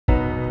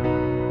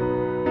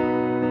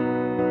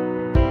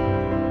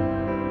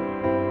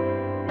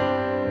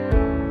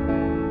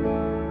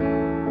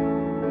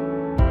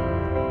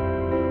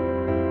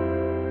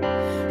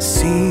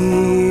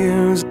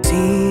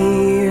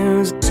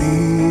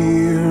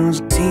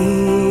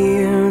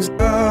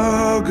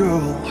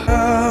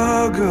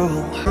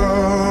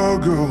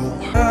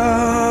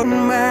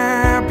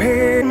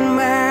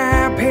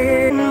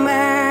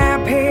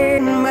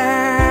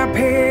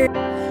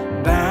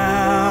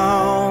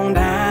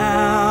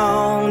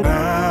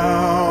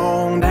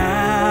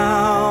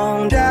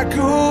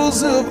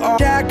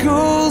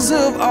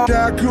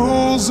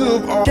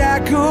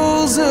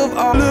shackles of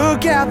all.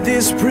 Look at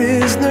this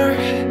prisoner,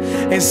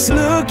 and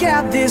look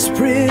at this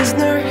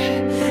prisoner,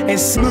 and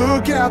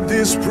look at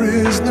this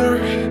prisoner,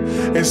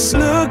 and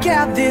look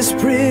at this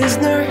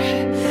prisoner,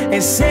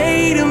 and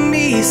say to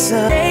me,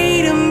 son,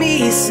 say to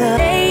me, son,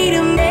 say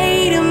to me,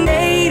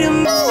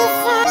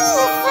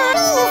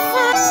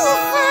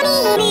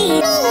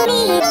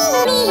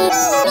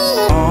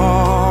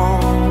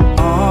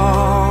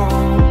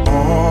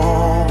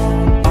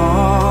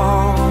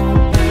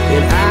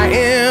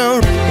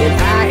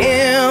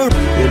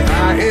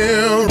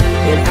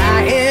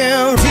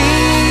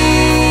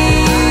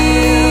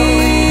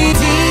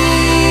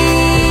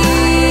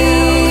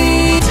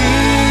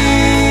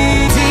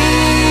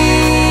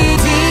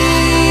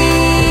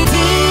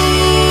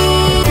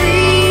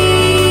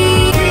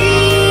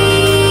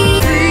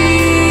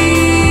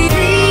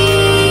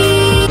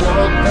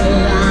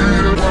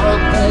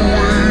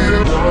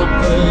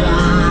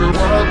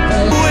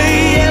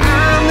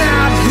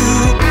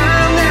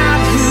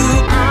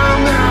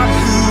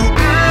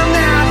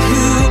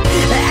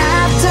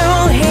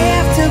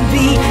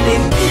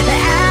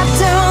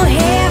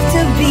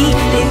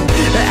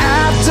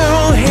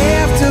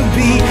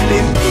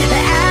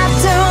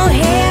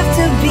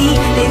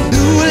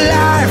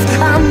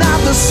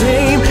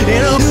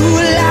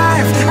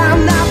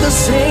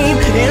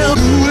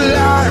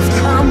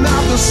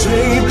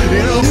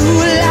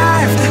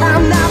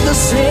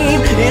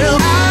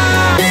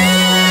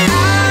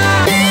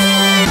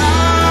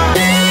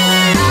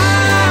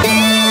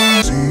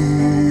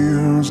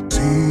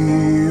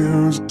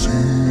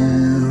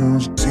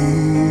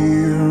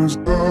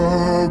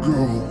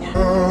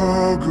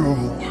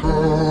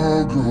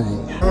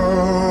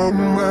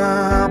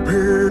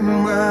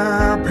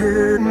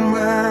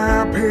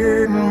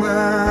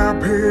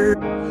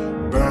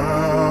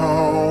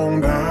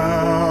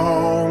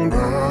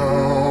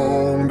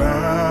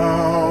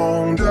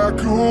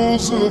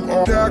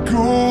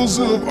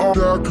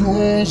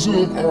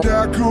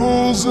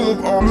 shackles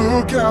of all.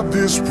 Look at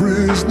this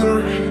prisoner,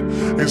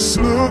 and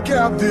look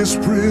at this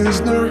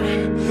prisoner,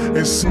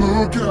 and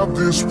look at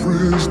this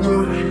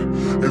prisoner,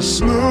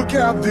 and look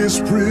at this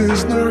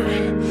prisoner,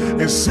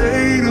 and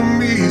say to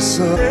me,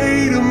 son,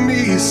 say to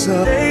me,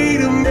 son, say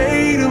to me,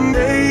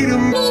 say to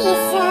me,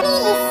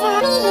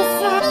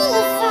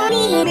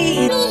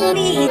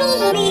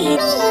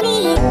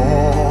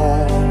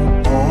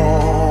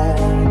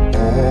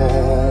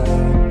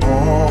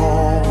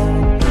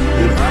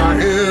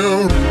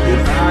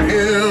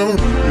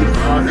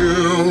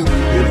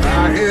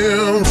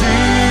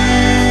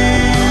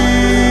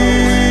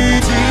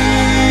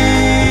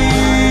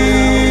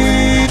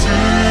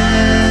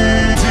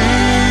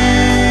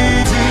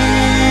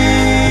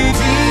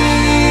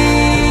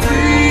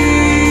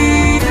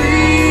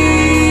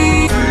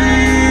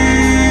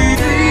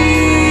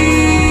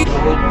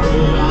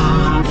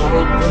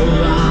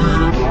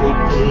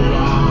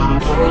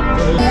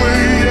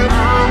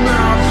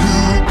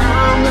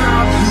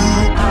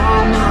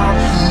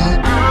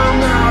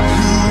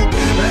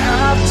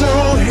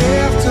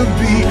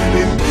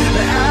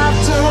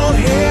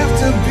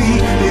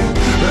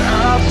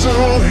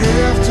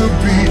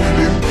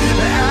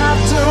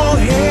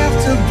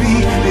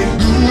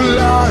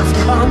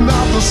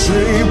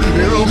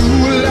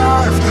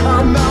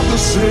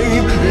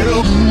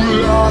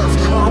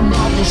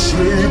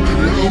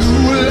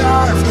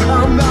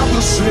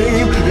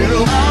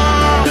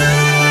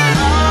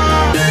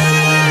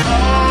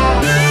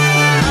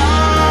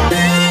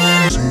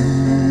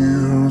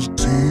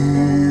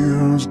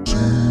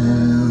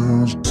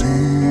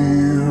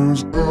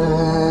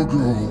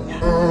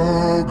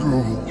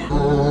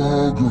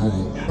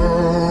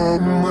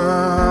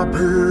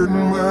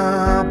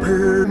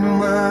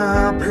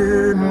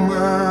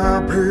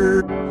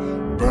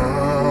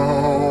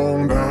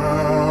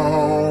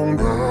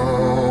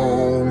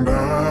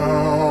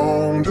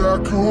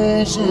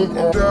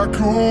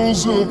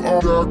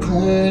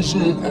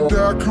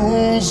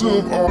 shackles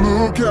of all.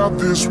 Look at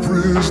this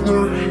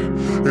prisoner,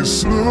 and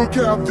look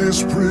at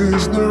this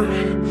prisoner,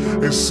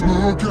 and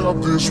look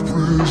at this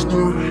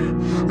prisoner,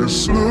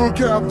 and look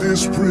at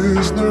this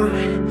prisoner,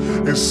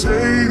 and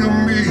say to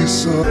me,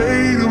 son,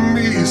 say to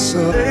me,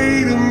 son,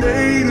 say to me,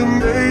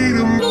 say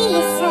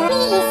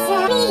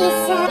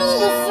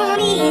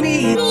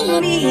to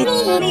me,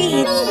 say to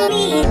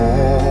me.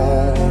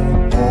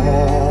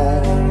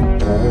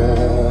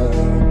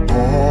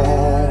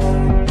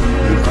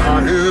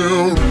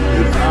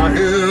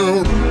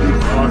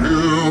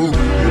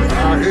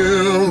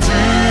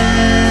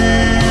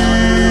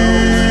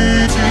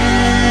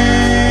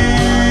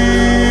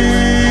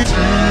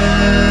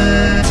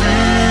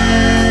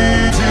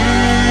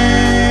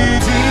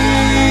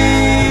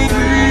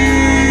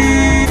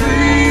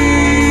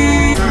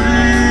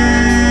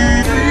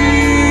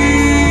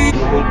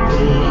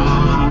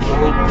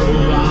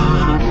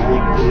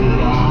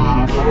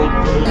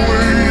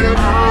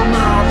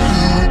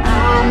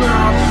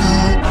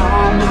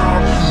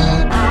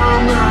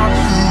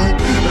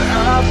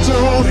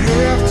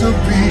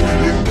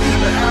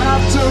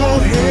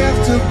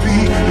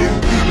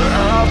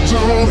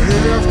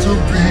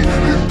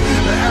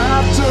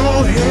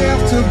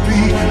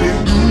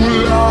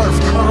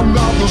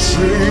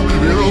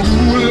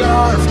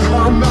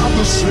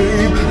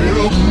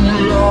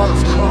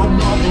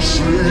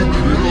 same.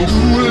 In a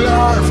new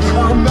life,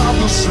 I'm not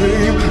the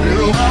same.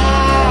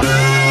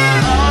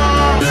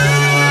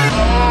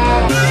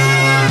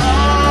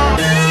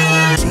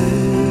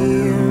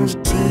 Tears,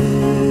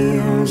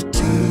 tears,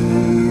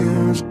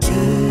 tears,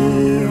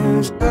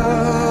 tears.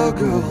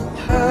 Huggle,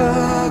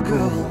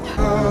 huggle,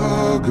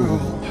 huggle,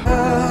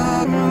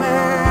 hug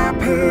my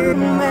pet,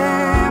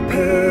 my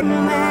pet,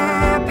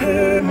 my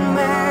pet,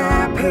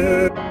 my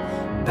pet.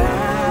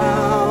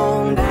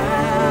 Down,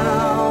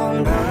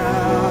 down,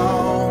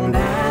 down,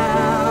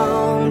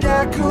 down.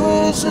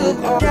 Shackles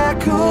of,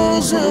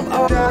 shackles of,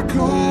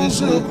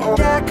 shackles of,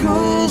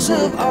 shackles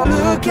of.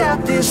 Look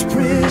at this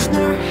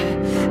prisoner.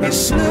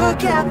 Let's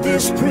look at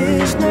this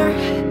prisoner.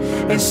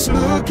 Let's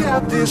look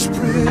at this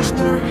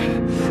prisoner.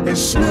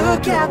 Let's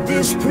look at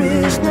this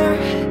prisoner.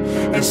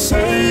 And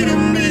say to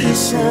me,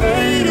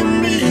 say to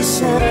me,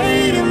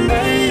 say to me,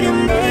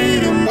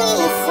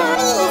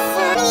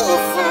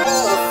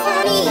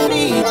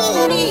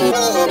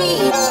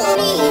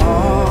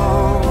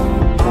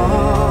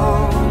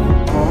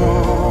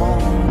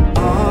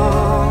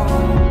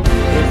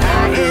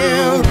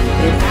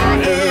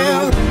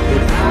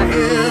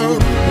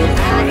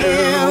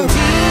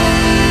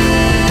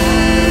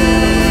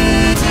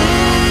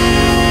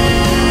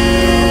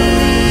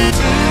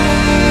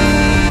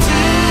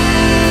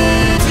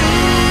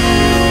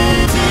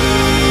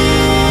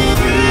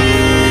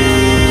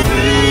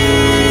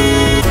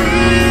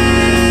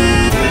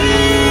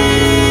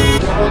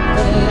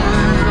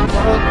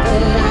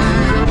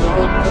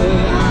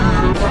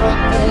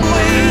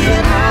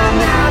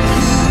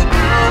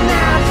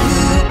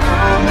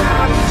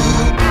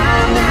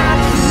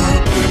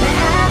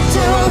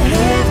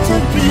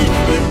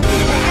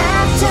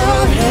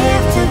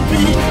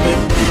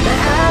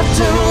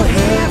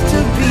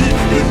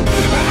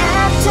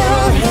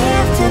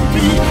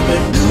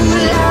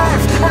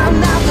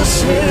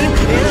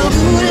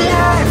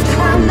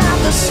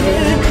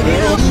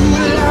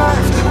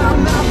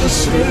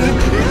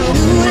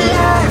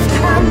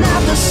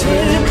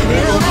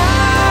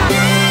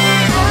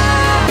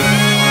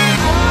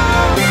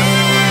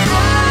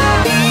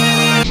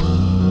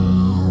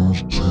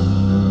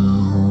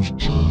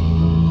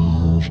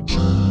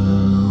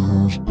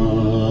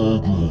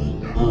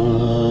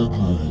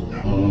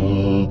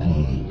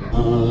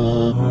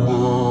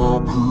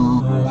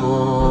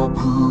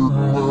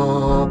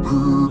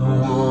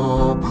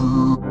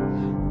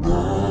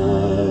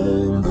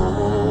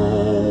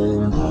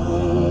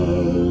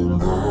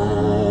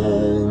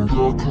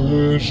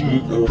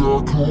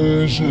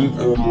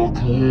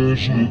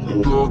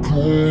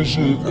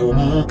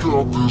 Look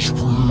at this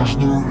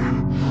prisoner.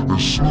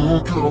 Let's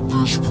look at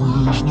this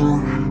prisoner.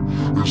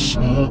 Let's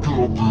look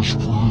at this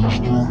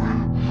prisoner.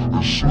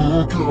 Let's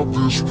look at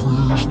this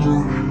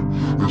prisoner.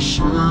 And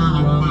say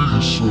to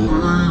me, say to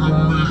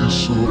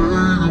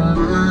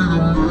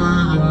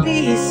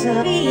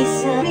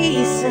me,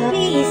 say to me, Lisa, Lisa, Lisa,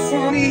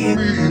 Lisa,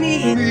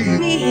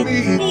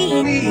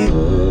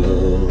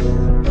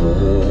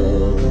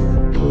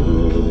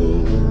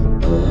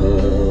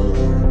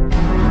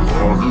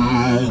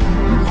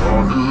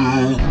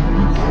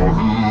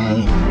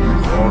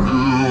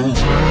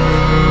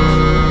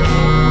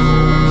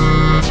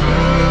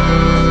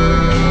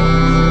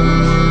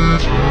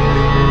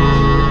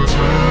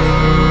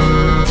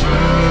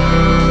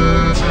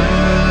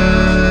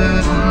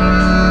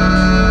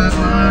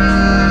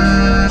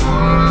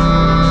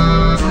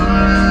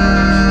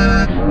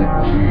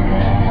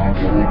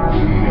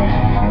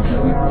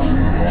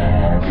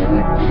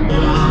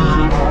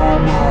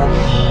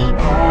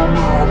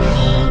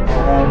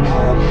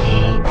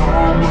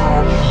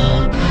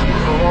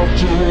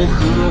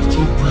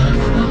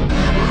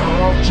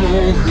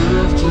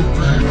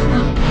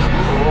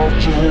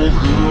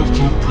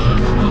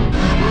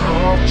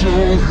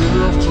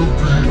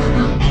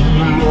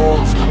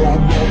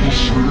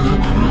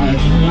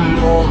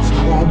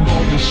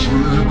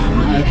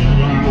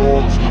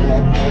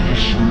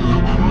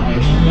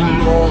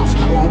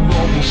 I'm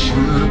not the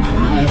same.